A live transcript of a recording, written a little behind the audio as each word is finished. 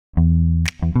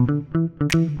So my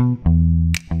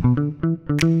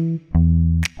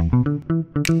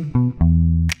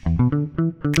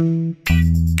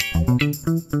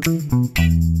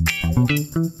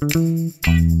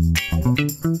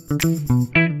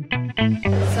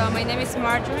name is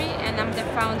Marjorie and I'm the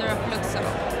founder of Lukso.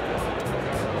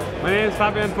 My name is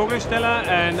Fabian Vogelsteller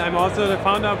and I'm also the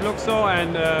founder of Lukso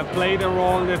and played a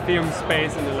role in the Ethereum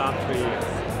space in the last 3 years.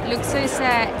 Lukso is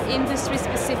an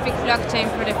industry-specific blockchain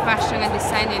for the fashion and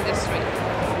design industry.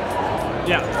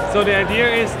 Yeah, so the idea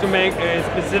is to make a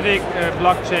specific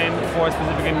blockchain for a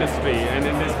specific industry, and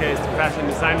in this case the fashion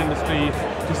design industry,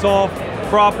 to solve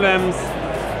problems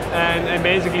and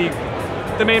basically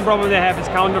the main problem they have is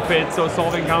counterfeit, so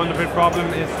solving counterfeit problem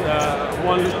is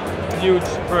one huge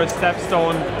first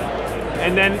stepstone.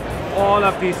 And then all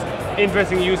of these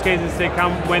interesting use cases, they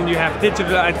come when you have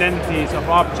digital identities of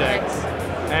objects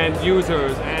and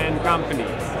users and companies.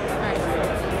 Right.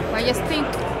 I just think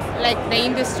like the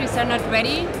industries are not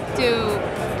ready to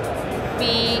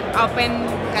be open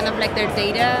kind of like their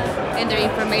data and their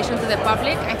information to the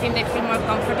public. I think they feel more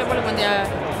comfortable when they're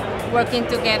working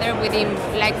together within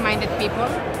like-minded people.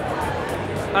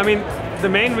 I mean, the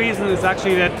main reason is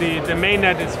actually that the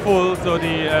mainnet is full, so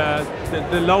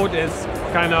the load is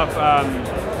kind of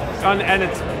at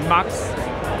its max.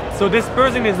 So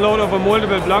dispersing this load over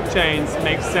multiple blockchains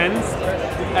makes sense.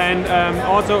 And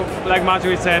also, like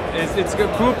Marjorie said, it's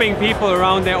grouping people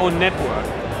around their own network.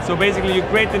 So basically you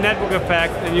create the network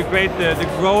effect and you create the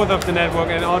growth of the network,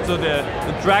 and also the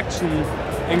traction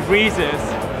increases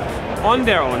on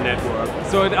their own network.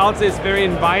 So it also is very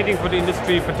inviting for the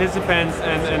industry participants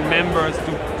and members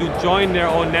to join their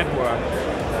own network.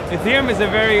 Ethereum is a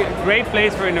very great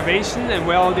place for innovation and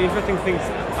where all the interesting things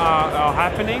are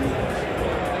happening.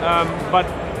 But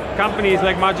companies,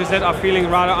 like Marjorie said, are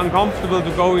feeling rather uncomfortable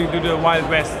to go into the Wild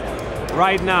West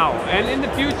right now. And in the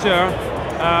future,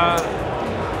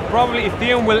 probably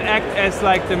Ethereum will act as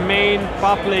like the main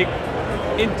public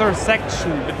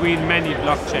intersection between many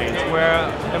blockchains, where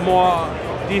a more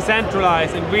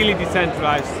decentralized and really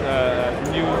decentralized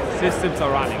new systems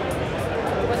are running.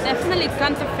 Well, definitely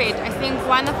counterfeit. I think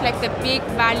one of like the big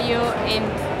value in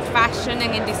fashion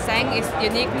and in design is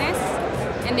uniqueness.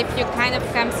 And if you kind of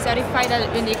can certify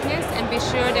that uniqueness and be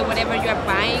sure that whatever you are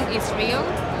buying is real,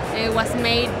 it was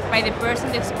made by the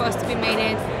person that's supposed to be made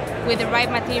it with the right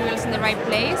materials in the right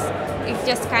place, it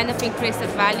just kind of increases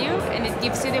value, and it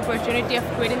gives you the opportunity of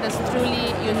creating those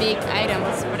truly unique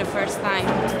items for the first time.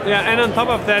 Yeah, and on top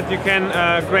of that, you can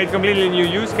create completely new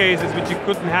use cases which you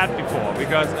couldn't have before,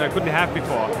 because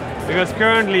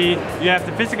currently you have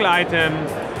the physical item,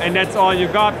 and that's all you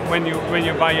got when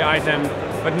you buy your item.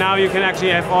 But now you can actually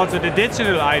have also the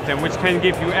digital item, which can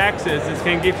give you access. It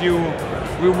can give you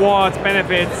rewards,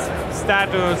 benefits,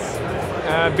 status.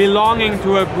 Belonging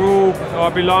to a group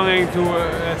or belonging to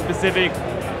a specific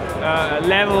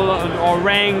level or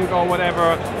rank or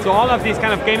whatever. So all of these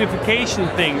kind of gamification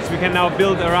things we can now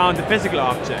build around the physical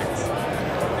objects.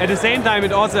 At the same time,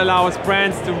 it also allows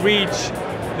brands to reach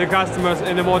the customers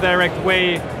in a more direct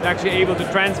way. They're actually able to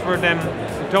transfer them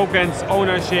tokens,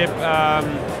 ownership,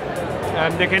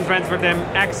 they can transfer them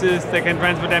access, they can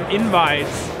transfer them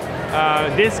invites,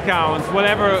 discounts,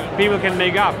 whatever people can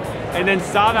make up. And then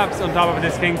startups on top of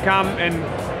this can come and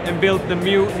build the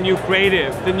new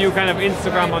creative, the new kind of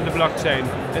Instagram on the blockchain,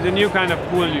 and the new kind of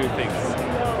cool new things.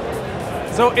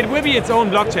 So it will be its own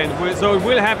blockchain, so it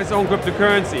will have its own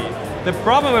cryptocurrency. The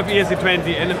problem with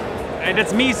ERC20, and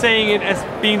that's me saying it as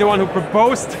being the one who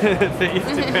proposed the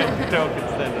ERC20 token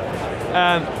standard,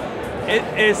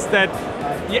 is that,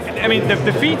 I mean,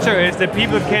 the feature is that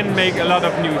people can make a lot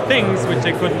of new things which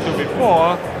they couldn't do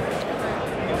before.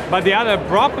 But the other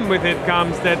problem with it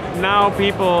comes that now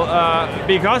people,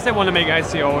 because they want to make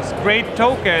ICOs, create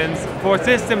tokens for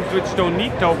systems which don't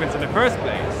need tokens in the first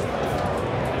place.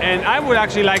 And I would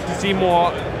actually like to see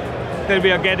more that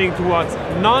we are getting towards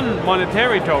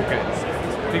non-monetary tokens,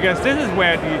 because this is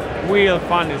where the real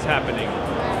fun is happening.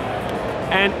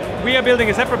 And we are building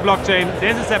a separate blockchain,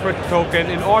 there's a separate token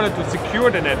in order to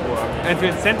secure the network and to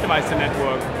incentivize the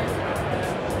network.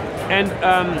 And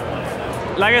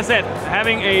like I said,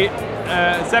 having a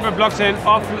separate blockchain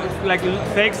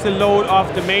takes the load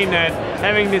off the mainnet.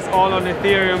 Having this all on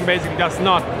Ethereum basically does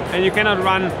not. And you cannot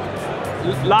run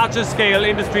larger scale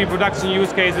industry production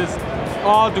use cases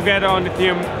all together on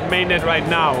Ethereum mainnet right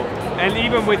now. And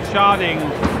even with sharding,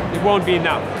 it won't be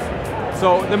enough.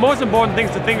 So the most important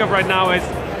things to think of right now is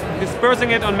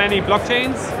dispersing it on many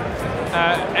blockchains,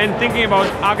 and thinking about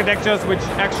architectures which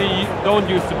actually don't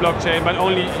use the blockchain, but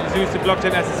only use the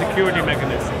blockchain as a security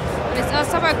mechanism. It's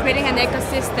also about creating an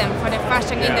ecosystem for the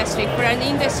fashion industry, for an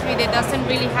industry that doesn't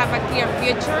really have a clear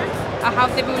future of how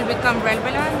they will become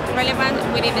relevant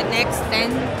within the next 10,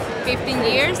 15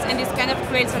 years, and this kind of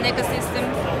creates an ecosystem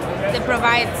that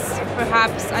provides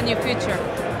perhaps a new future.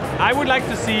 I would like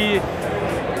to see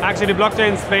actually the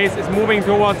blockchain space is moving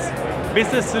towards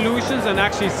business solutions and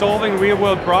actually solving real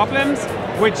world problems,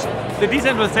 which the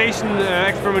decentralization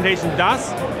experimentation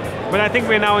does, but I think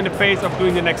we're now in the phase of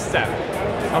doing the next step,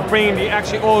 of bringing the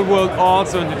actually old world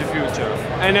also into the future.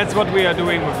 And that's what we are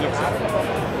doing with Lukso.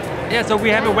 Yeah, so we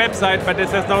have a website, but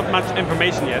there's not much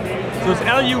information yet. So it's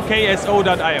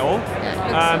lukso.io,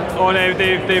 or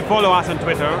they follow us on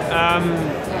Twitter.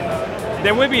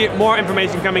 There will be more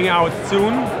information coming out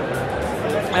soon.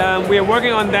 We are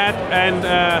working on that, and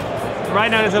right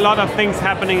now there's a lot of things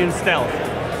happening in stealth.